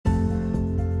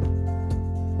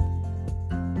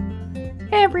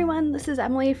everyone, this is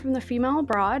Emily from The Female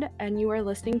Abroad, and you are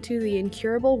listening to the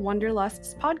Incurable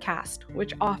Wanderlusts podcast,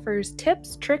 which offers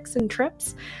tips, tricks, and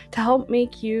trips to help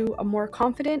make you a more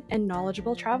confident and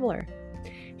knowledgeable traveler.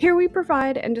 Here we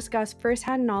provide and discuss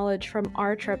firsthand knowledge from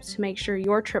our trips to make sure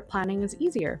your trip planning is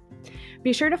easier.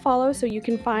 Be sure to follow so you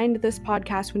can find this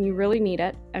podcast when you really need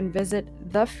it, and visit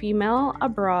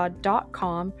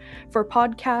thefemaleabroad.com for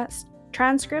podcast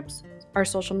transcripts, our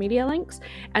social media links,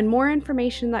 and more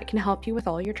information that can help you with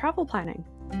all your travel planning.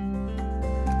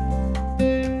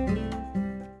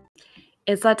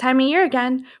 It's that time of year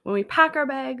again when we pack our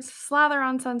bags, slather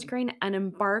on sunscreen, and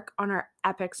embark on our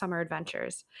epic summer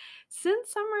adventures.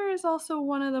 Since summer is also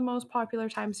one of the most popular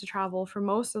times to travel for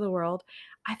most of the world,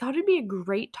 I thought it'd be a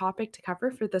great topic to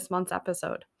cover for this month's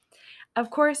episode. Of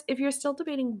course, if you're still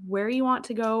debating where you want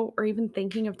to go or even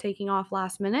thinking of taking off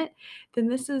last minute, then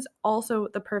this is also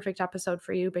the perfect episode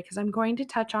for you because I'm going to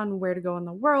touch on where to go in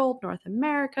the world, North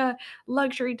America,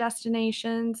 luxury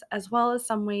destinations, as well as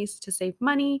some ways to save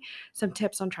money, some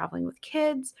tips on traveling with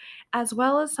kids, as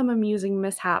well as some amusing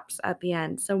mishaps at the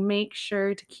end. So make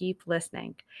sure to keep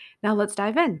listening. Now let's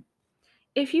dive in.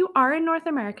 If you are in North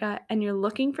America and you're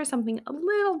looking for something a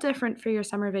little different for your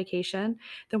summer vacation,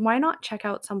 then why not check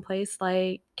out someplace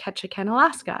like Ketchikan,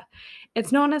 Alaska?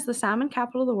 It's known as the salmon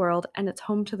capital of the world, and it's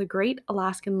home to the Great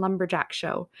Alaskan Lumberjack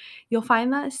Show. You'll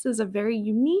find that this is a very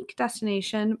unique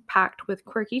destination packed with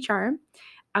quirky charm,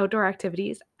 outdoor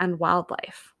activities, and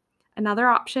wildlife. Another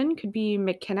option could be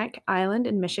Mackinac Island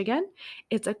in Michigan.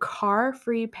 It's a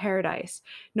car-free paradise,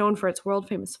 known for its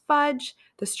world-famous fudge.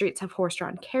 The streets have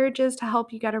horse-drawn carriages to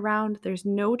help you get around. There's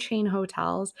no chain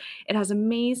hotels. It has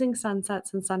amazing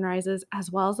sunsets and sunrises,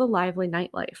 as well as a lively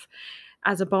nightlife.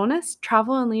 As a bonus,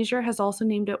 Travel and Leisure has also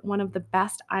named it one of the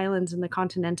best islands in the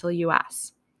continental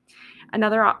US.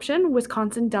 Another option,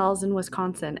 Wisconsin Dells in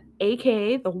Wisconsin,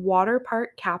 aka the water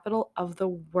park capital of the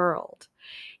world.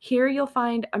 Here you'll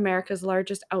find America's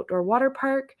largest outdoor water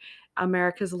park,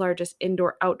 America's largest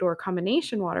indoor-outdoor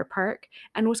combination water park,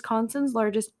 and Wisconsin's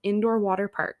largest indoor water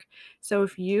park. So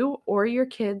if you or your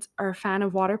kids are a fan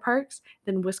of water parks,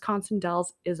 then Wisconsin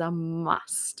Dells is a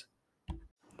must.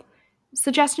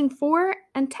 Suggestion 4,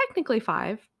 and technically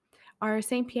 5, are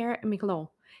St. Pierre and Miquelon.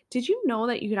 Did you know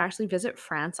that you could actually visit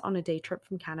France on a day trip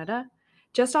from Canada?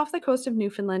 Just off the coast of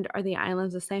Newfoundland are the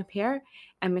islands of St. Pierre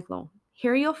and Miquelon.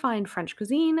 Here you'll find French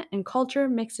cuisine and culture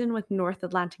mixed in with North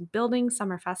Atlantic buildings,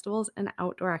 summer festivals, and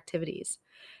outdoor activities.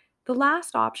 The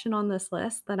last option on this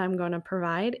list that I'm going to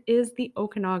provide is the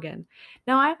Okanagan.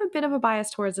 Now, I have a bit of a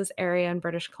bias towards this area in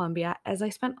British Columbia as I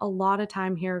spent a lot of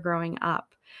time here growing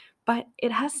up, but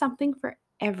it has something for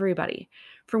everybody.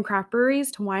 From craft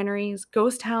breweries to wineries,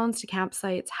 ghost towns to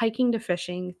campsites, hiking to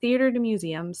fishing, theater to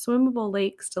museums, swimmable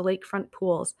lakes to lakefront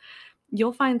pools,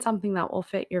 you'll find something that will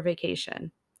fit your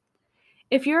vacation.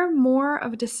 If you're more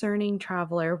of a discerning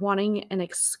traveler wanting an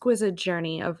exquisite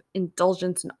journey of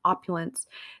indulgence and opulence,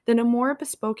 then a more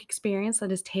bespoke experience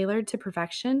that is tailored to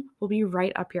perfection will be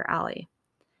right up your alley.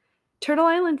 Turtle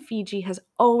Island, Fiji has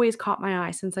always caught my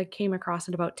eye since I came across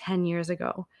it about 10 years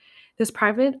ago. This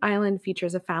private island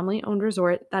features a family-owned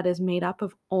resort that is made up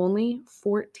of only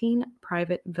 14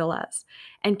 private villas,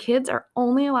 and kids are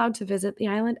only allowed to visit the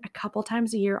island a couple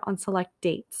times a year on select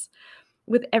dates.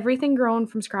 With everything grown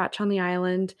from scratch on the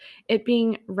island, it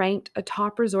being ranked a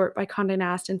top resort by Condé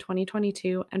Nast in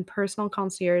 2022 and personal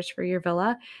concierge for your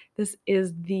villa, this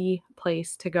is the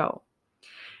place to go.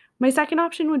 My second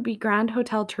option would be Grand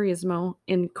Hotel Turismo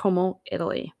in Como,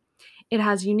 Italy. It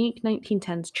has unique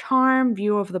 1910s charm,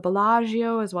 view of the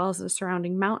Bellagio, as well as the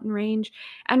surrounding mountain range,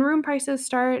 and room prices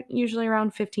start usually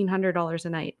around $1,500 a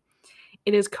night.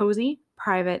 It is cozy,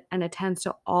 private, and attends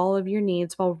to all of your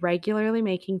needs while regularly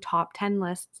making top 10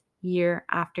 lists year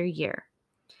after year.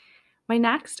 My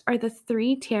next are the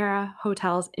Three Tierra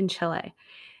hotels in Chile.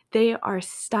 They are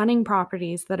stunning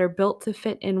properties that are built to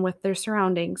fit in with their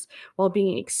surroundings while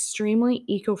being extremely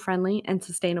eco-friendly and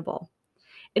sustainable.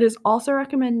 It is also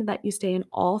recommended that you stay in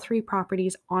all 3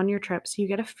 properties on your trip so you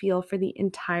get a feel for the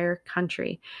entire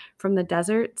country, from the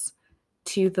deserts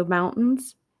to the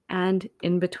mountains and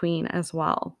in between as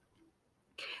well.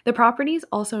 The properties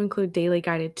also include daily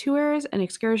guided tours and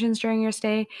excursions during your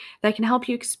stay that can help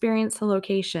you experience the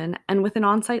location, and with an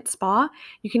on-site spa,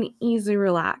 you can easily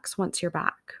relax once you're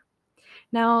back.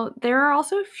 Now, there are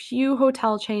also a few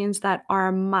hotel chains that are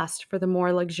a must for the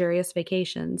more luxurious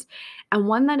vacations, and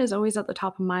one that is always at the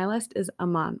top of my list is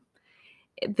Aman.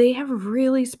 They have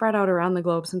really spread out around the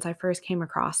globe since I first came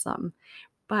across them,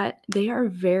 but they are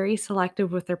very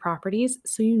selective with their properties,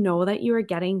 so you know that you are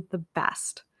getting the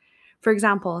best. For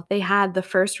example, they had the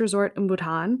first resort in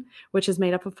Bhutan, which is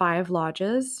made up of 5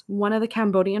 lodges. One of the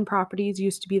Cambodian properties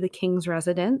used to be the king's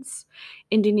residence.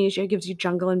 Indonesia gives you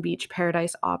jungle and beach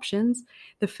paradise options.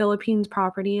 The Philippines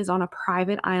property is on a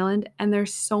private island, and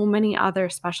there's so many other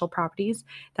special properties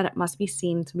that it must be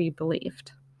seen to be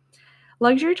believed.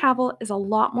 Luxury travel is a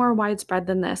lot more widespread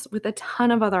than this, with a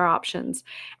ton of other options.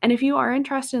 And if you are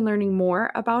interested in learning more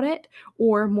about it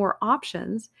or more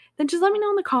options, then just let me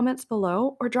know in the comments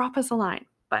below or drop us a line.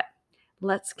 But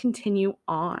let's continue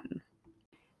on.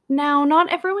 Now,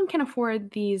 not everyone can afford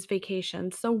these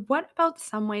vacations, so what about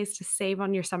some ways to save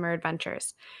on your summer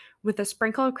adventures? With a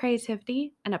sprinkle of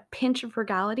creativity and a pinch of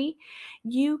frugality,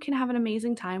 you can have an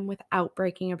amazing time without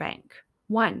breaking a bank.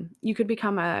 One, you could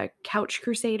become a couch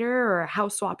crusader or a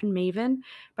house swapping maven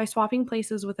by swapping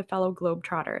places with a fellow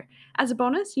globetrotter. As a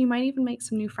bonus, you might even make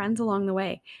some new friends along the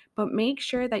way, but make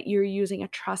sure that you're using a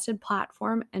trusted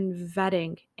platform and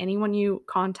vetting anyone you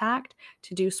contact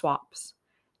to do swaps.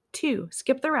 Two,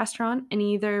 skip the restaurant and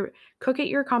either cook at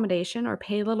your accommodation or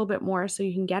pay a little bit more so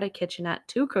you can get a kitchenette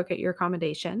to cook at your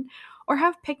accommodation, or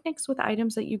have picnics with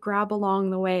items that you grab along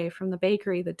the way from the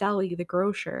bakery, the deli, the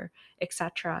grocer,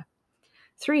 etc.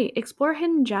 Three, explore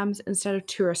hidden gems instead of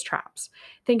tourist traps.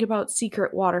 Think about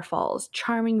secret waterfalls,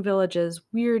 charming villages,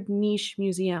 weird niche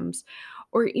museums,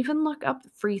 or even look up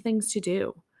free things to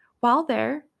do. While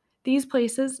there, these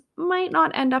places might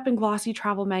not end up in glossy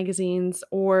travel magazines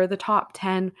or the top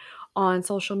 10 on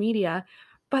social media,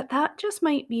 but that just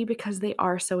might be because they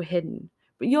are so hidden.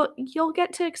 But you'll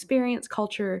get to experience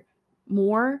culture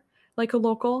more like a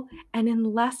local and in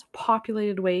less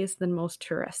populated ways than most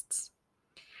tourists.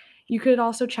 You could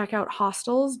also check out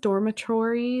hostels,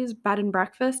 dormitories, bed and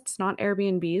breakfasts, not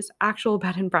Airbnbs, actual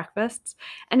bed and breakfasts,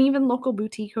 and even local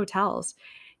boutique hotels.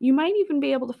 You might even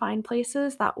be able to find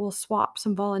places that will swap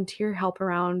some volunteer help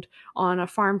around on a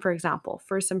farm, for example,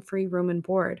 for some free room and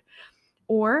board.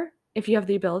 Or if you have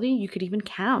the ability, you could even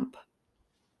camp.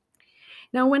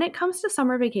 Now, when it comes to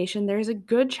summer vacation, there's a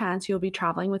good chance you'll be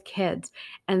traveling with kids,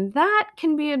 and that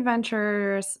can be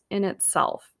adventurous in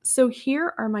itself. So,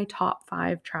 here are my top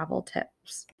 5 travel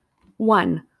tips.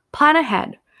 1. Plan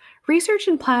ahead. Research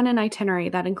and plan an itinerary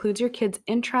that includes your kids'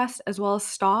 interests as well as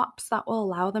stops that will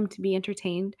allow them to be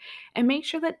entertained, and make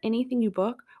sure that anything you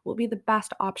book will be the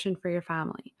best option for your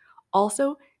family.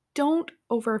 Also, don't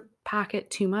overpack it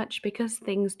too much because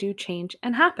things do change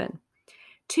and happen.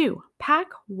 2. Pack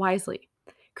wisely.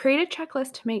 Create a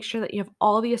checklist to make sure that you have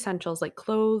all the essentials like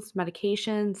clothes,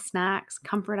 medications, snacks,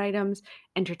 comfort items,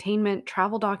 entertainment,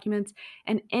 travel documents,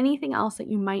 and anything else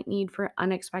that you might need for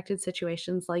unexpected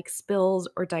situations like spills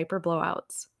or diaper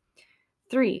blowouts.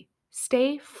 3.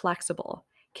 Stay flexible.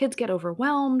 Kids get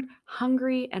overwhelmed,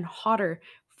 hungry, and hotter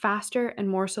faster and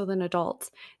more so than adults,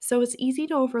 so it's easy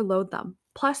to overload them.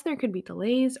 Plus, there could be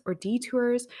delays or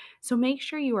detours, so make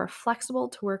sure you are flexible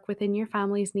to work within your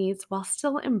family's needs while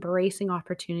still embracing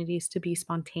opportunities to be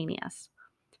spontaneous.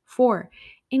 4.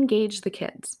 Engage the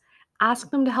kids. Ask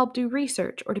them to help do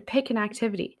research or to pick an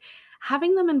activity.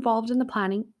 Having them involved in the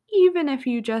planning, even if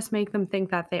you just make them think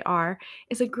that they are,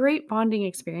 is a great bonding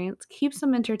experience, keeps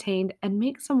them entertained, and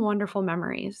makes some wonderful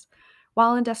memories.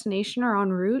 While in destination or en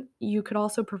route, you could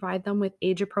also provide them with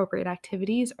age appropriate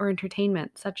activities or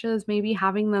entertainment, such as maybe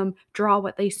having them draw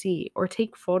what they see or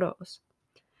take photos.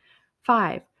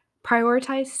 5.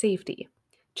 Prioritize safety.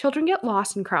 Children get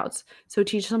lost in crowds, so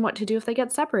teach them what to do if they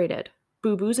get separated.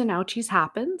 Boo boos and ouchies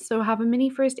happen, so have a mini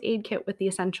first aid kit with the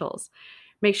essentials.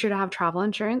 Make sure to have travel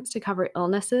insurance to cover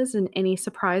illnesses and any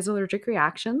surprise allergic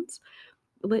reactions.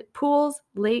 Pools,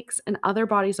 lakes, and other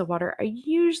bodies of water are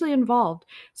usually involved,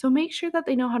 so make sure that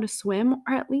they know how to swim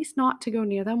or at least not to go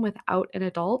near them without an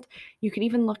adult. You could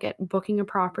even look at booking a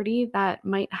property that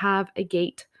might have a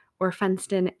gate or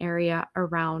fenced in area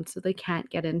around so they can't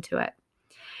get into it.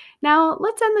 Now,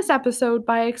 let's end this episode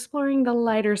by exploring the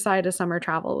lighter side of summer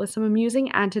travel with some amusing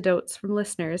anecdotes from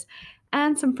listeners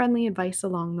and some friendly advice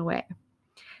along the way.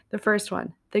 The first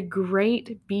one, the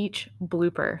great beach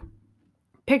blooper.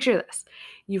 Picture this.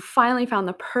 You finally found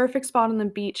the perfect spot on the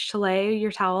beach to lay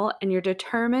your towel and you're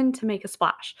determined to make a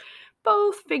splash,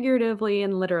 both figuratively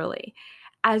and literally.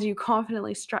 As you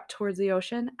confidently strut towards the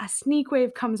ocean, a sneak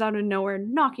wave comes out of nowhere,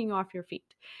 knocking off your feet.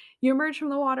 You emerge from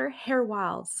the water, hair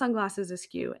wild, sunglasses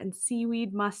askew, and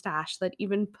seaweed mustache that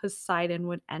even Poseidon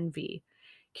would envy.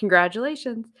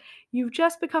 Congratulations! You've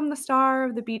just become the star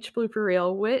of the beach blooper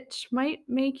reel, which might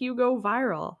make you go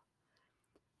viral.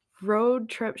 Road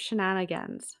trip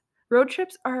shenanigans. Road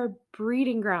trips are a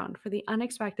breeding ground for the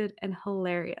unexpected and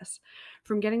hilarious.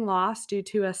 From getting lost due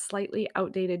to a slightly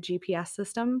outdated GPS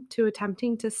system to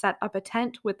attempting to set up a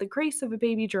tent with the grace of a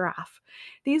baby giraffe,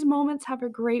 these moments have a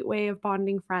great way of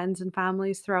bonding friends and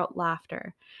families throughout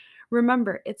laughter.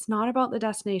 Remember, it's not about the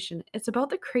destination, it's about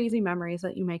the crazy memories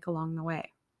that you make along the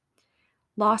way.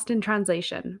 Lost in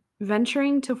translation.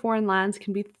 Venturing to foreign lands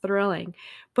can be thrilling,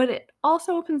 but it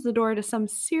also opens the door to some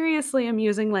seriously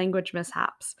amusing language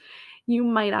mishaps. You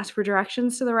might ask for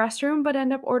directions to the restroom, but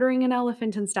end up ordering an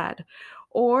elephant instead.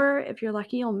 Or if you're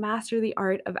lucky, you'll master the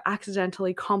art of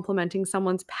accidentally complimenting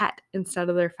someone's pet instead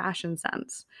of their fashion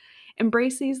sense.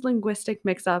 Embrace these linguistic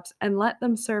mix ups and let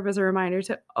them serve as a reminder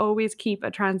to always keep a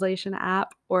translation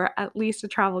app or at least a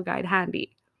travel guide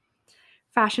handy.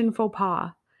 Fashion faux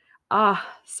pas.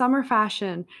 Summer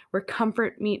fashion where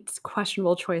comfort meets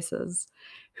questionable choices.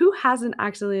 Who hasn't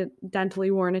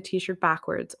accidentally worn a t shirt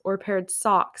backwards or paired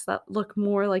socks that look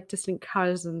more like distant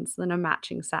cousins than a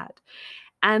matching set?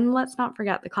 And let's not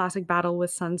forget the classic battle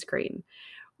with sunscreen.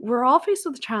 We're all faced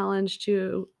with the challenge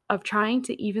of trying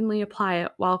to evenly apply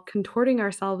it while contorting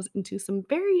ourselves into some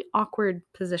very awkward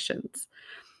positions.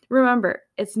 Remember,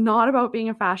 it's not about being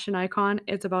a fashion icon,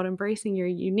 it's about embracing your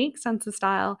unique sense of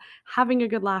style, having a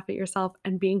good laugh at yourself,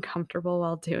 and being comfortable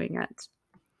while doing it.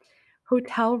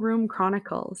 Hotel Room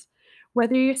Chronicles.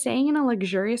 Whether you're staying in a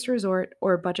luxurious resort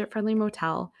or a budget friendly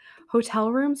motel,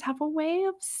 hotel rooms have a way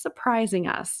of surprising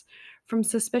us. From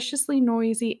suspiciously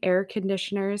noisy air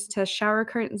conditioners to shower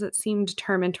curtains that seem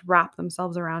determined to wrap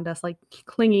themselves around us like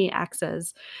clingy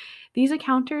exes, these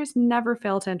encounters never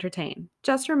fail to entertain.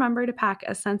 Just remember to pack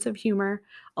a sense of humor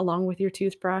along with your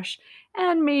toothbrush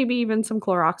and maybe even some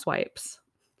Clorox wipes.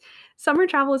 Summer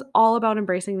travel is all about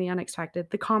embracing the unexpected,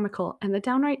 the comical, and the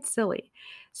downright silly.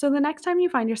 So the next time you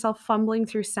find yourself fumbling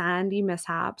through sandy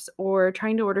mishaps or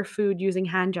trying to order food using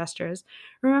hand gestures,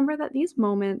 remember that these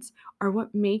moments are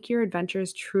what make your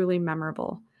adventures truly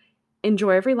memorable. Enjoy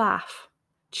every laugh,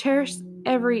 cherish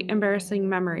every embarrassing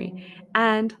memory,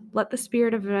 and let the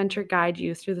spirit of adventure guide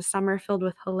you through the summer filled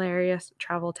with hilarious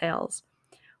travel tales.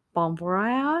 Bon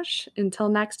voyage until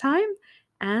next time,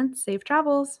 and safe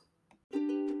travels.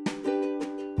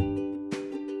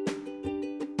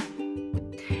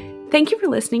 Thank you for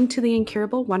listening to the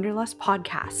Incurable Wanderlust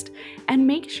podcast, and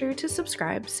make sure to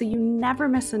subscribe so you never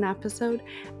miss an episode,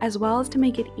 as well as to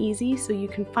make it easy so you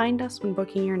can find us when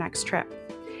booking your next trip.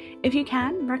 If you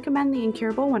can, recommend the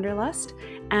Incurable Wanderlust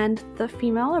and the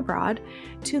Female Abroad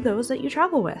to those that you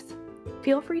travel with.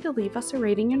 Feel free to leave us a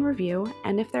rating and review,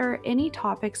 and if there are any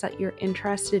topics that you're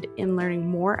interested in learning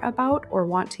more about or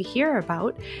want to hear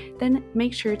about, then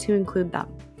make sure to include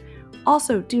them.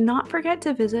 Also, do not forget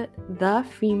to visit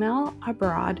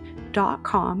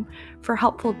thefemaleabroad.com for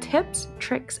helpful tips,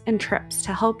 tricks, and trips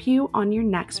to help you on your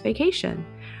next vacation.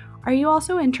 Are you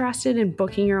also interested in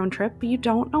booking your own trip but you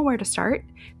don't know where to start?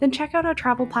 Then check out our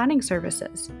travel planning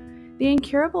services. The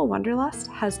Incurable Wanderlust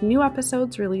has new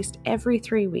episodes released every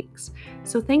 3 weeks.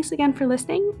 So thanks again for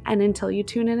listening, and until you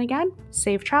tune in again,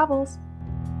 safe travels!